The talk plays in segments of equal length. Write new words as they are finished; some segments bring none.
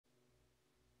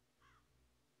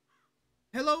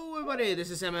Hello everybody, this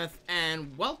is Emmeth,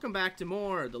 and welcome back to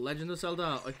more The Legend of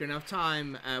Zelda, Ocarina of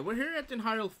Time. We're here at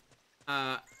Hyrule,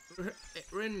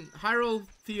 we're in Hyrule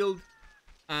Field,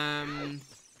 at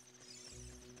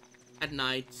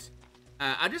night.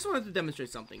 I just wanted to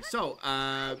demonstrate something. So,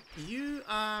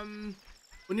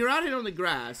 when you're out here on the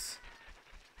grass,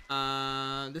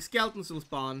 the skeletons will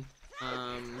spawn,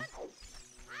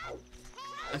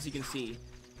 as you can see.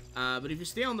 But if you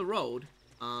stay on the road,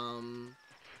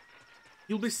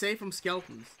 you'll be safe from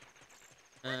skeletons.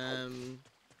 For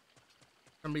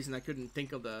some reason I couldn't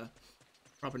think of the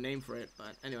proper name for it,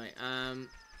 but anyway,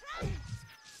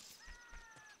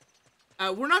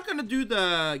 we're not gonna do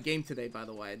the game today, by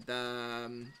the way.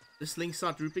 The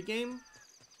Slingshot Rupee game.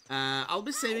 I'll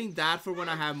be saving that for when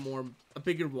I have a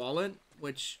bigger wallet,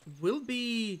 which will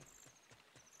be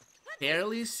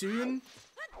fairly soon.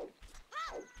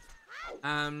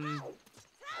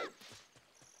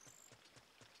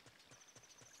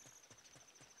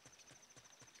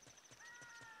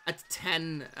 At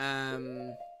 10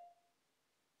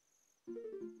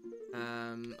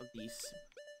 of these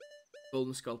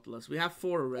golden sculptures. We have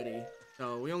 4 already,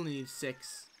 so we only need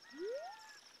 6.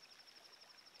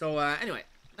 So anyway,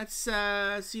 let's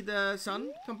see the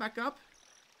sun come back up.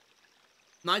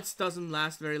 Nights doesn't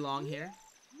last very long here.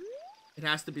 It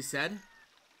has to be said.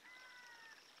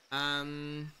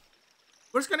 We're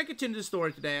just gonna continue the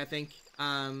story today, I think.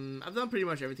 I've done pretty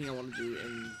much everything I want to do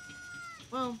in,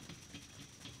 well,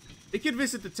 we could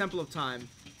visit the Temple of Time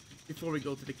before we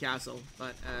go to the castle,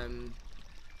 but,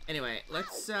 anyway,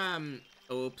 let's,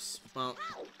 oops, well,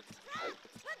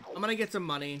 I'm gonna get some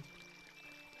money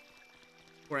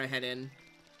before I head in.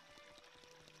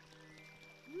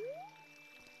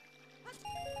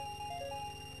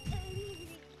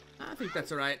 I think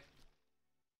that's alright.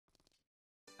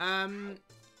 I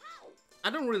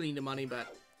don't really need the money,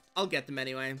 but I'll get them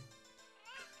anyway,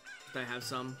 if I have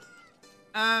some.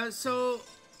 So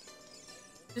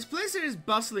this place here is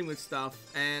bustling with stuff,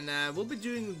 and we'll be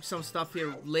doing some stuff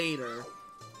here later.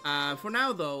 For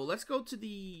now, though, let's go to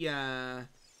the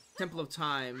Temple of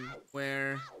Time,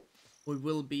 where we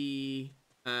will be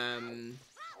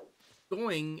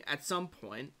going at some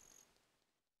point.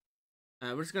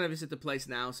 We're just gonna visit the place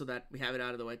now so that we have it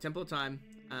out of the way. Temple of Time.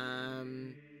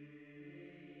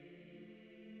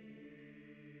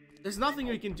 There's nothing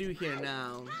we can do here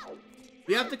now.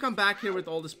 We have to come back here with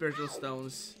all the spiritual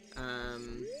stones.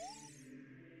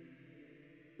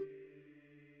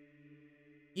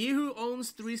 He who owns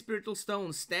 3 spiritual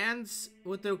stones stands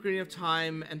with the Ocarina of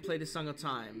Time and play the Song of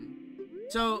Time.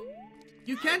 So,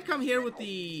 you can't come here with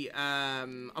the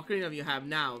Ocarina you have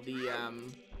now, the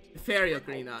Fairy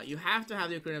Ocarina. You have to have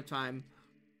the Ocarina of Time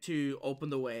to open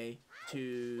the way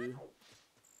to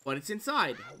what it's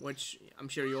inside, which I'm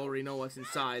sure you already know what's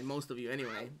inside, most of you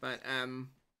anyway. But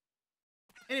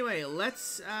anyway,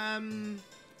 let's head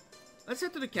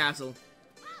to the castle.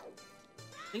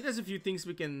 I think there's a few things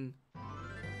we can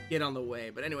get on the way.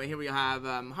 But anyway, here we have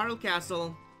Hyrule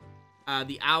Castle.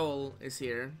 The owl is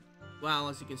here. Well,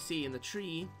 as you can see in the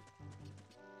tree.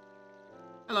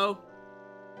 Hello.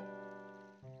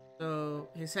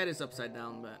 So his head is upside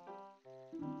down, but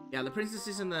yeah, the princess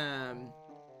is in the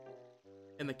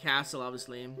castle,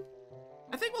 obviously.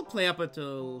 I think we'll play up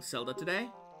until Zelda today.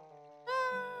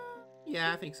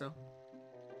 Yeah, I think so.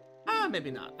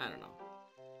 Maybe not. I don't know.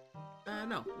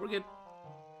 No, we're good.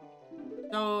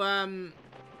 So,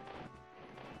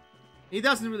 he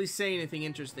doesn't really say anything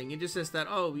interesting. He just says that,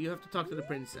 oh, you have to talk to the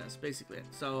princess, basically.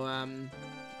 So,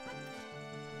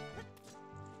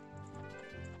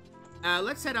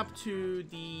 let's head up to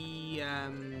the,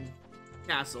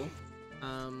 castle.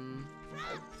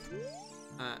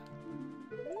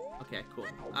 Okay, cool.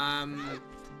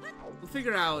 We'll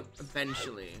figure out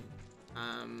eventually.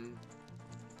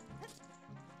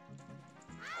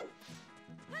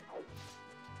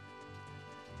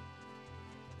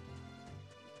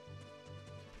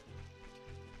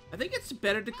 I think it's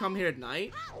better to come here at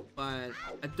night, but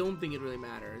I don't think it really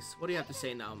matters. What do you have to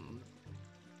say now?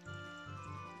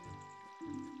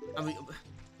 I mean,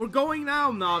 we're going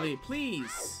now, Navi,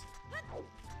 please.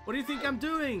 What do you think I'm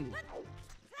doing?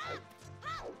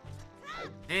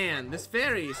 Man, this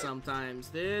fairy sometimes,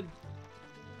 dude.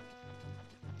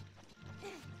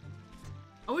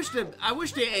 I wish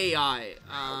the AI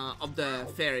of the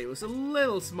fairy was a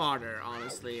little smarter,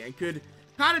 honestly, and could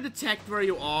kind of detect where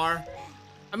you are.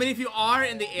 I mean, if you are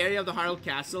in the area of the Hyrule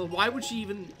Castle, why would she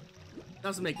even...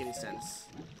 Doesn't make any sense.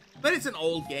 But it's an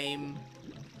old game,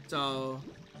 so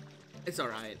it's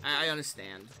alright. I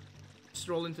understand. Just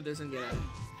roll into this and get it.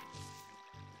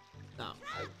 No.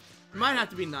 It might have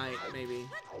to be night, maybe.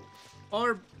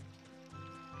 Or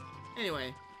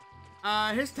Anyway,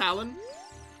 here's Talon.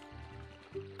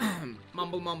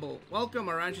 Mumble mumble. Welcome,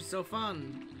 our ranch is so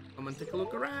fun. Come and take a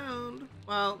look around.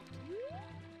 Well,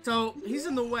 so he's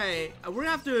in the way. We're gonna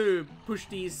have to push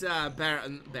these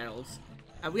barrels.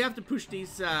 We have to push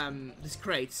these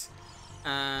crates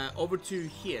over to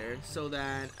here so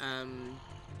that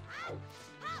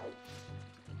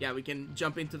yeah, we can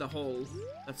jump into the hole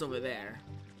that's over there.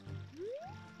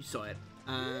 You saw it.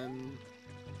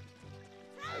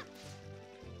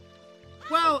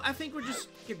 Well, I think we'll just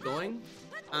keep going.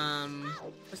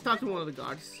 Let's talk to one of the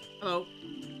guards. Hello.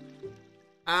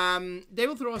 They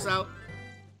will throw us out.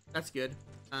 That's good.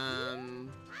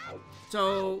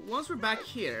 So once we're back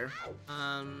here,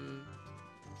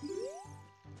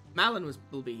 Malin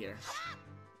will be here.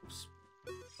 Oops.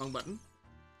 Wrong button.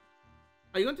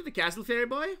 Are you going to the castle, fairy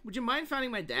boy? Would you mind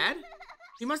finding my dad?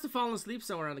 He must have fallen asleep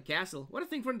somewhere around the castle. What a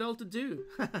thing for an adult to do.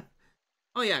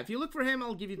 Oh yeah, if you look for him,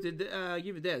 I'll give you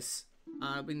this.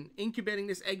 I've been incubating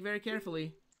this egg very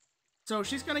carefully. So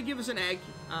she's gonna give us an egg.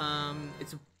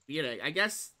 It's a weird egg, I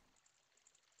guess.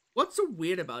 What's so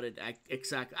weird about it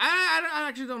exactly? I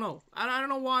actually don't know. I don't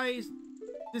know why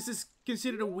this is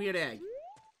considered a weird egg.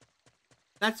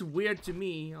 That's weird to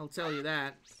me, I'll tell you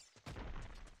that.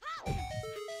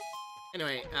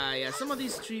 Anyway, yeah, some of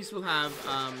these trees will have,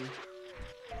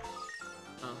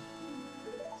 oh.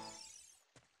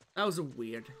 That was a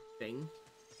weird thing.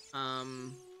 Not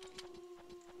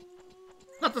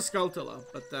the Skulltula,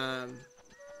 but,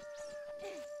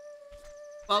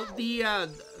 well,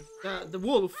 the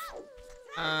wolf,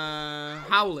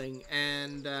 howling,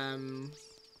 and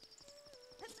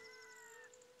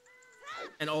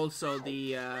also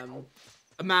the,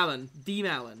 Malin,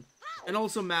 Malin. And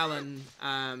also Malin,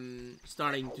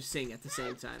 starting to sing at the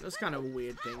same time. That's kind of a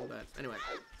weird thing, but anyway.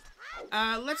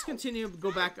 Let's continue,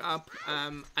 go back up.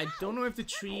 I don't know if the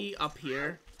tree up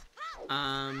here,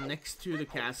 next to the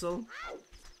castle,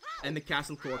 and the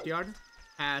castle courtyard,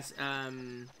 has,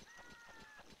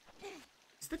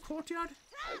 is the courtyard?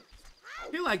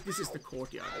 I feel like this is the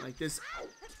courtyard, like this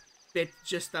bit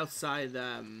just outside,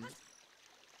 the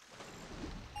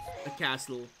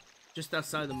castle, just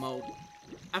outside the moat.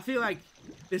 I feel like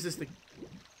this is the...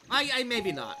 I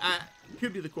maybe not.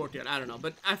 Could be the courtyard. I don't know.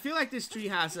 But I feel like this tree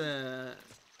has a...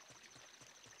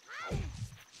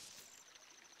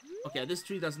 Okay, this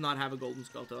tree does not have a golden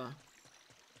Skulltula.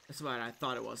 That's what I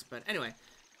thought it was. But anyway.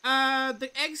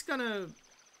 The egg's gonna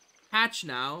hatch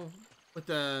now with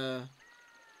the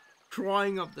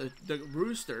crowing of the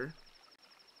rooster.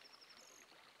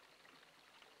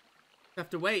 Have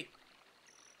to wait.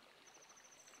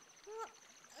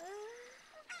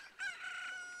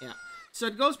 Yeah, so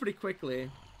it goes pretty quickly.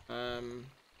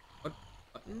 What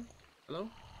button? Hello?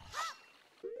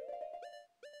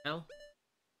 Hell?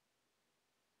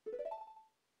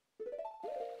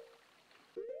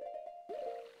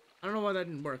 I don't know why that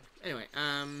didn't work. Anyway,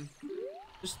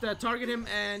 just target him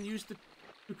and use the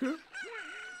cuckoo.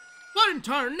 What in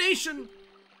tarnation?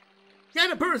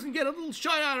 Can a person get a little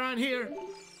shy out around here?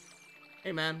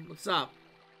 Hey man, what's up?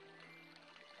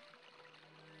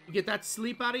 You get that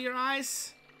sleep out of your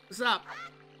eyes? What's up?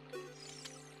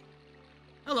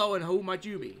 Hello, and who might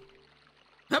you be?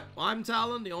 Yep, I'm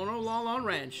Talon, the owner of Lon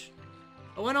Ranch.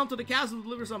 I went on to the castle to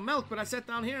deliver some milk, but I sat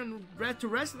down here and read to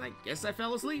rest, and I guess I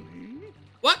fell asleep.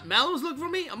 What? Malin was looking for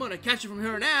me? I'm gonna catch you from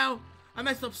here now. I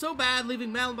messed up so bad,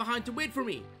 leaving Malin behind to wait for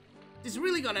me. He's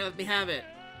really gonna let me have it.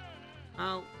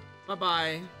 Well,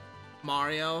 bye-bye,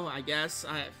 Mario, I guess.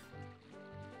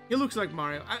 He looks like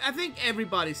Mario. I think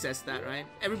everybody says that, right?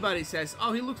 Everybody says,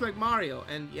 oh, he looks like Mario.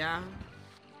 And yeah,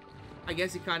 I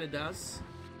guess he kind of does.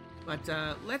 But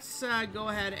let's go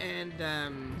ahead and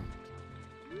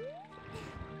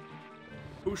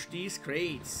push these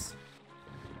crates.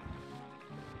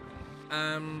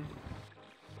 I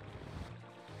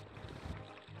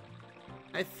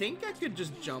think I could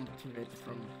just jump to it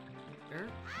from here.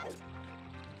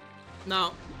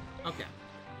 No. Okay.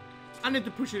 I need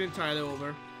to push it entirely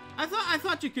over. I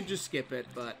thought you could just skip it,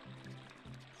 but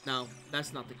no,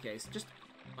 that's not the case. Just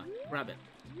grab it.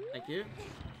 Thank you.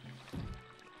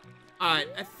 Alright,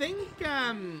 I think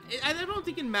I don't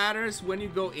think it matters when you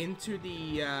go into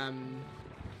the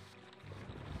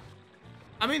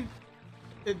I mean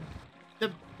the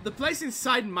place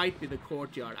inside might be the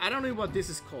courtyard. I don't know what this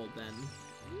is called then.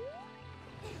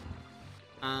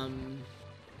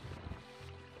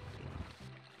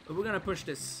 But we're gonna push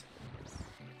this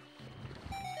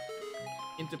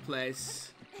into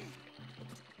place,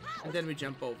 and then we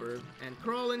jump over and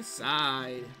crawl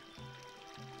inside.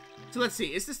 So let's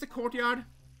see, is this the courtyard?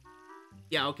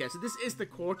 Yeah, okay, so this is the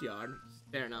courtyard.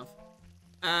 Fair enough.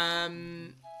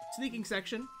 Sneaking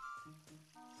section.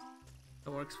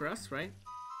 That works for us, right?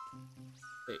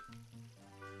 Wait.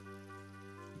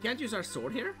 We can't use our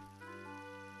sword here?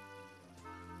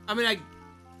 I mean,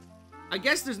 I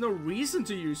guess there's no reason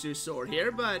to use your sword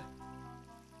here, but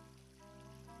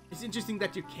it's interesting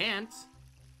that you can't.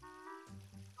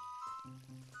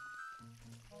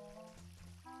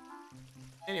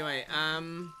 Anyway,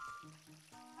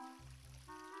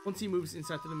 once he moves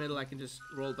inside to the middle, I can just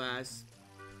roll past.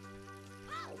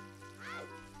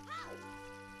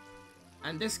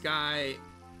 And this guy,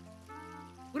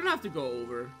 we don't have to go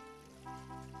over.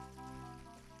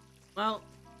 Well,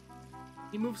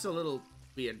 he moves a little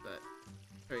weird, but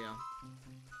there we go.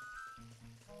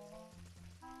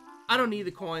 I don't need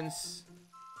the coins.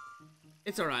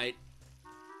 It's alright.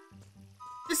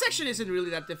 This section isn't really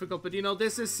that difficult, but you know,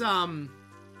 this is, you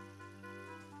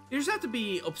just have to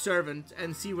be observant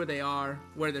and see where they are,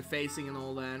 where they're facing and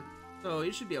all that. So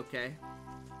you should be okay.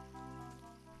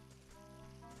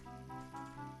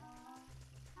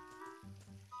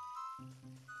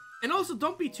 And also,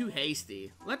 don't be too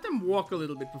hasty. Let them walk a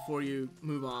little bit before you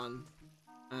move on.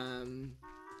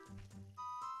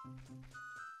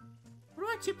 Where do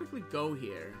I typically go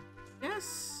here?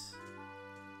 Yes.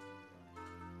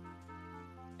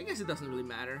 I guess it doesn't really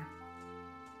matter.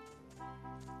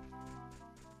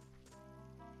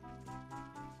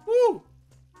 Woo!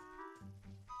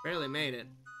 Barely made it.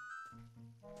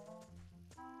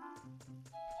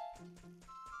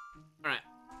 Alright.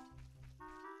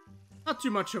 Not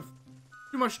too much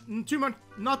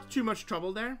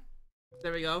trouble there.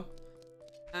 There we go.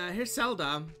 Here's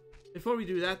Zelda. Before we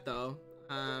do that though,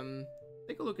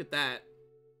 take a look at that.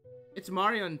 It's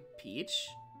Mario and Peach.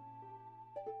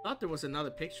 Thought there was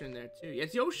another picture in there too. Yeah,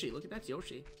 it's Yoshi. Look at that, it's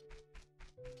Yoshi.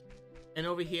 And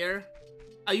over here,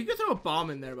 you can throw a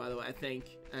bomb in there, by the way, I think,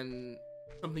 and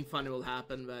something funny will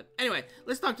happen. But anyway,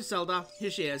 let's talk to Zelda. Here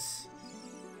she is.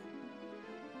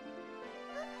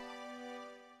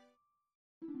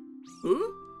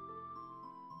 Who?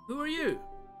 Who are you?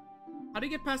 How do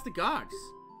you get past the guards?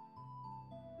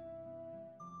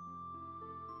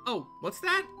 Oh, what's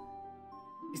that?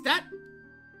 Is that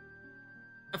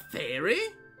a fairy?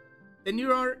 Then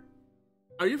you are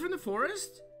you from the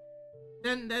forest?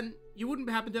 Then you wouldn't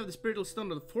happen to have the spiritual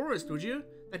stone of the forest, would you?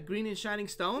 That green and shining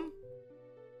stone?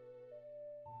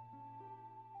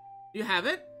 Do you have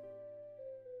it?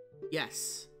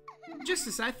 Yes. Just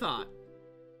as I thought.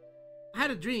 I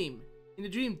had a dream. In the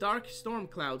dream, dark storm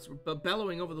clouds were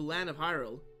bellowing over the land of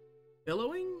Hyrule.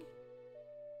 Billowing?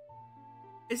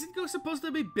 Is it supposed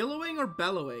to be billowing or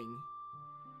bellowing?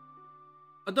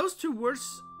 Are those two words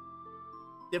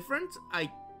different?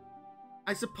 I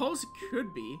suppose it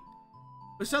could be.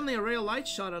 But suddenly a ray of light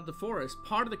shot out of the forest,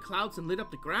 parted the clouds and lit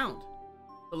up the ground.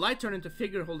 The light turned into a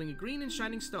figure holding a green and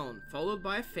shining stone, followed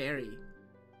by a fairy.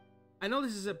 I know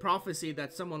this is a prophecy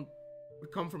that someone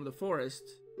would come from the forest.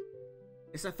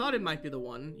 Yes, I thought it might be the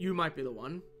one. You might be the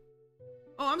one.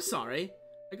 Oh, I'm sorry.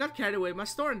 I got carried away with my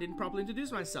story and didn't properly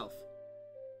introduce myself.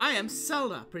 I am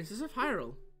Zelda, Princess of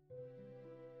Hyrule.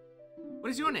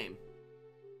 What is your name?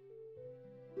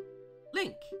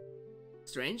 Link.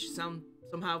 Strange, sound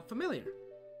somehow familiar.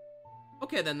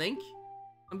 Okay then, Link.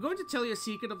 I'm going to tell you the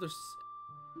secret of the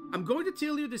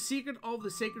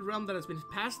sacred realm that has been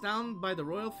passed down by the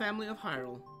royal family of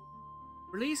Hyrule.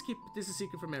 Please keep this a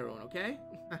secret from everyone, okay?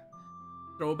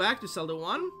 Throwback to Zelda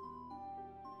 1.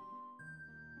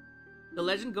 The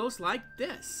legend goes like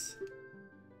this.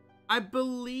 I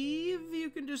believe you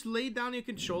can just lay down your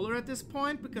controller at this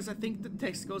point, because I think the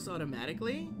text goes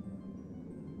automatically.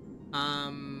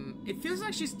 It feels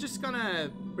like she's just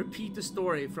gonna repeat the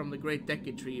story from the Great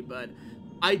Decade Tree, but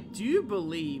I do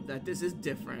believe that this is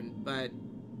different, but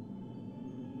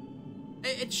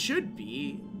it should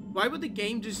be. Why would the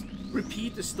game just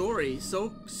repeat the story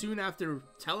so soon after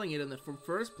telling it in the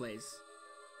first place?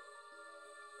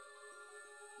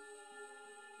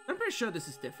 I'm pretty sure this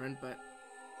is different, but...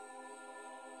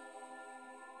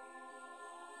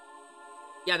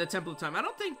 Yeah, the Temple of Time. I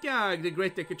don't think the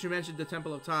Great Decade Tree mentioned the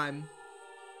Temple of Time.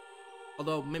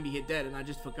 Although, maybe he did and I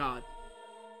just forgot.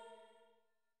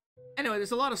 Anyway,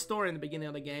 there's a lot of story in the beginning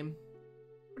of the game,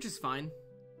 which is fine.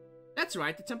 That's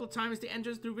right, the Temple of Time is the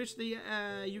entrance through which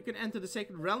you can enter the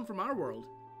sacred realm from our world.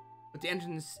 But the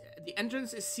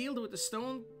entrance is sealed with a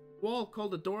stone wall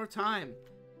called the Door of Time.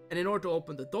 And in order to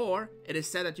open the door, it is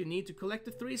said that you need to collect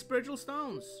the 3 spiritual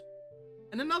stones.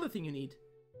 And another thing you need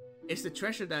is the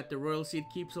treasure that the royal seed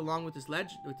keeps along with this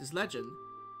legend.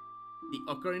 The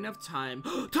Ocarina of Time.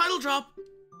 Title drop!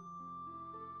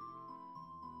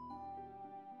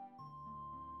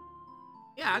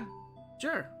 Yeah,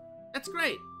 sure. That's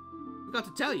great. Forgot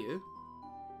to tell you.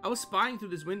 I was spying through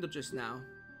this window just now.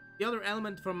 The other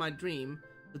element from my dream,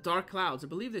 the dark clouds, I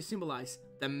believe they symbolize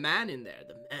the man in there,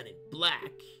 the man in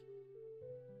black.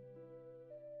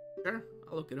 Sure,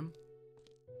 I'll look at him.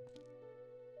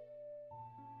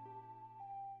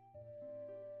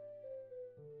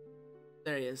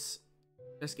 There he is.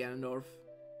 There's Ganondorf,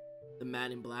 the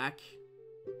man in black.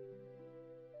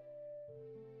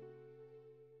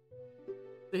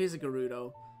 So here's a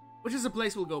Gerudo, which is a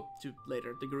place we'll go to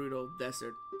later, the Gerudo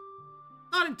Desert.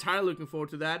 Not entirely looking forward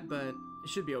to that, but it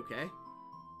should be okay.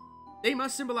 They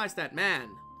must symbolize that man,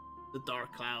 the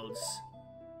dark clouds.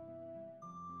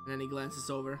 And then he glances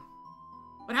over.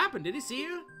 What happened? Did he see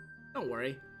you? Don't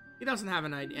worry. He doesn't have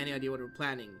any idea what we're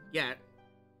planning yet.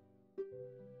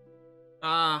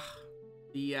 The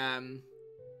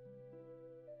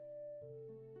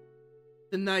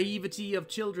naivety of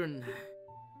children.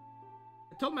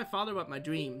 I told my father about my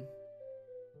dream.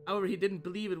 However, he didn't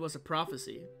believe it was a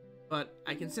prophecy. But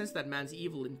I can sense that man's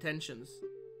evil intentions.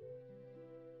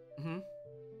 What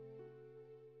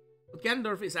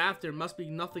Ganondorf is after must be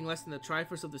nothing less than the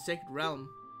Triforce of the Sacred Realm.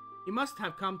 He must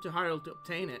have come to Hyrule to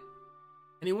obtain it.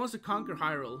 And he wants to conquer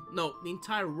Hyrule. No, the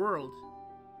entire world.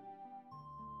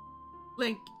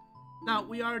 Link, now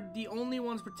we are the only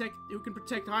ones who can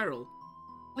protect Hyrule.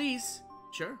 Please.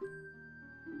 Sure.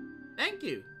 Thank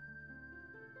you.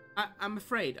 I'm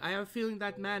afraid. I have a feeling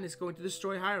that man is going to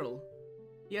destroy Hyrule.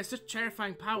 He has such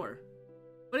terrifying power.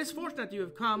 But it's fortunate you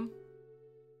have come.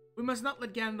 We must not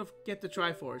let Ganondorf get the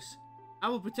Triforce. I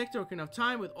will protect the Ocarina of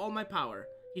Time with all my power.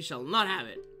 He shall not have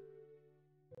it.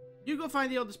 You go find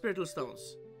the other spiritual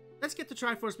stones. Let's get the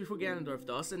Triforce before Ganondorf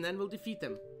does, and then we'll defeat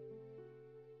them.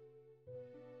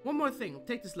 One more thing.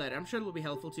 Take this letter. I'm sure it will be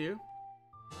helpful to you.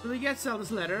 So we get Zelda's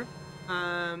letter.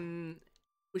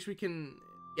 Which we can...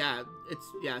 Yeah, it's...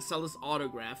 Zelda's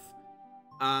autograph.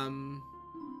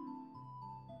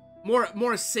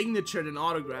 More a signature than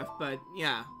autograph, but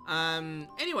yeah.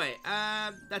 Anyway,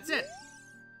 that's it.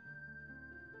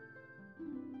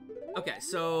 Okay,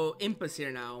 so Impa's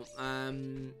here now.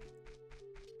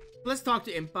 Let's talk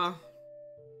to Impa.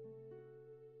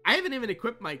 I haven't even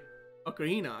equipped my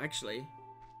Ocarina, actually.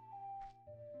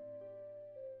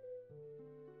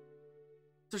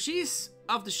 So she's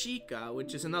of the Sheikah,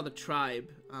 which is another tribe,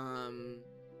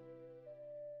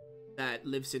 that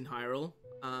lives in Hyrule.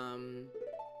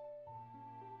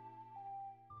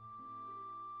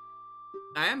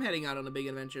 I am heading out on a big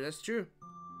adventure, that's true.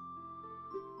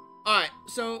 Alright,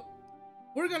 so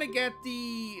we're gonna get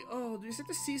the... Oh, is it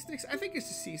the C-sticks? I think it's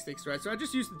the C-sticks, right? So I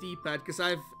just used the D-pad because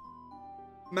I've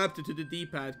mapped it to the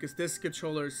D-pad because this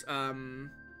controller's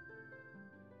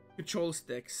control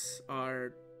sticks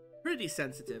are pretty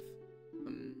sensitive.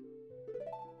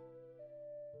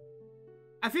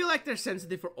 I feel like they're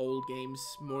sensitive for old games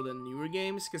more than newer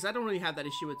games because I don't really have that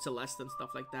issue with Celeste and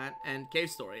stuff like that. And Cave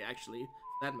Story, actually,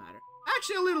 for that matter.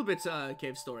 Actually, a little bit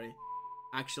Cave Story.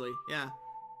 Actually, yeah. A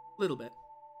little bit.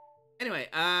 Anyway,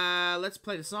 let's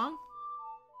play the song.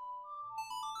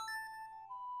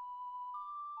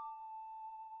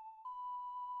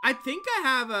 I think I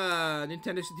have a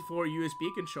Nintendo 64 USB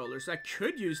controller, so I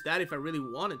could use that if I really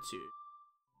wanted to.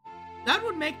 That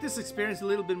would make this experience a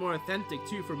little bit more authentic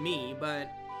too for me,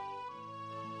 but...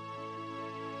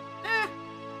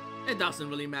 it doesn't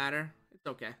really matter. It's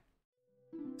okay.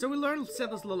 So we learned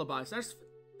Zelda's Lullabies. That's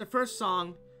the first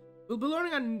song. We'll be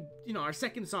learning on, you know, our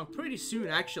second song pretty soon,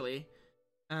 actually.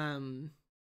 And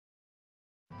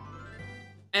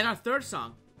our third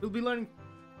song. We'll be learning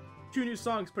 2 new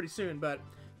songs pretty soon, but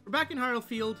we're back in Hyrule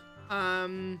Field.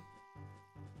 I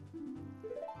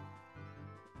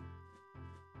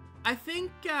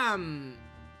think, yeah,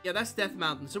 that's Death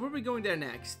Mountain. So we'll be going there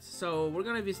next. So we're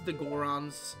gonna visit the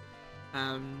Gorons.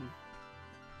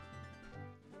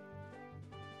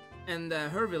 And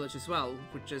her village as well,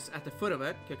 which is at the foot of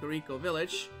it, Kakariko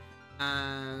Village.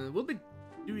 We'll be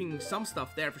doing some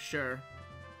stuff there for sure.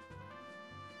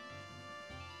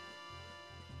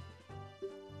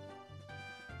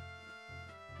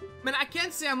 Man, I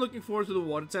can't say I'm looking forward to the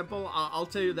Water Temple. I'll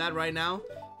tell you that right now.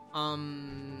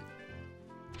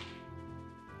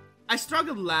 I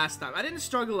struggled last time. I didn't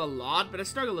struggle a lot, but I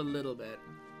struggled a little bit.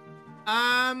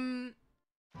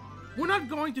 We're not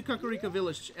going to Kakariko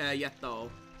Village yet,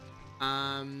 though.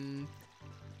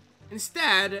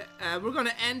 Instead, we're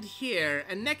gonna end here,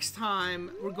 and next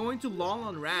time we're going to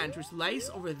Lon Ranch, which lies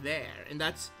over there, and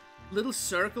that's little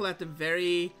circle at the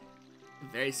very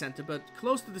center, but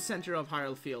close to the center of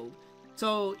Hyrule Field.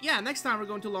 So yeah, next time we're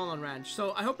going to Lon Ranch.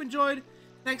 So I hope you enjoyed.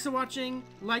 Thanks for watching.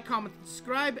 Like, comment,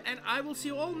 subscribe, and I will see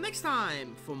you all next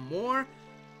time for more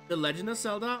The Legend of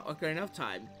Zelda: Ocarina of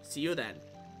Time. See you then.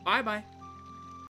 Bye bye.